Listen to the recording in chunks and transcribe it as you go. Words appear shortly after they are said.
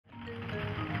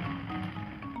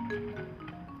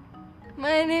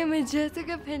My name is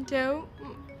Jessica Pinto.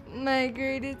 My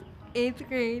grade is 8th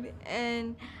grade,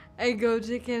 and I go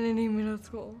to Kennedy Middle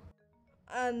School.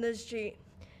 On the street,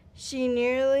 she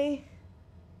nearly,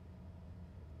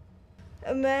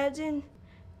 imagine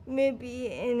maybe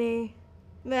in a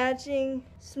matching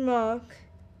smock.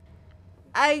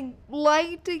 I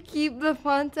like to keep the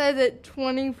font size at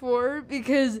 24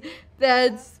 because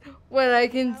that's what I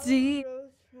can see.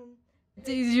 It's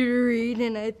easier to read,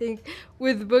 and I think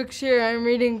with Bookshare I'm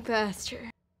reading faster.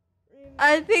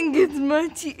 I think it's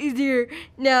much easier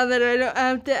now that I don't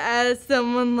have to ask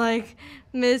someone like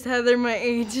Miss Heather my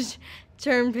age to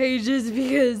turn pages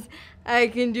because I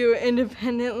can do it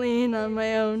independently and on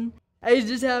my own. I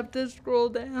just have to scroll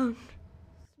down.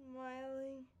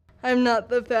 Smiling. I'm not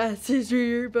the fastest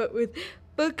reader, but with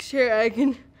Bookshare I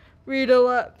can read a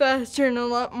lot faster and a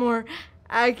lot more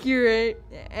accurate,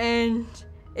 and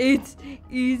it's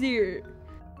easier.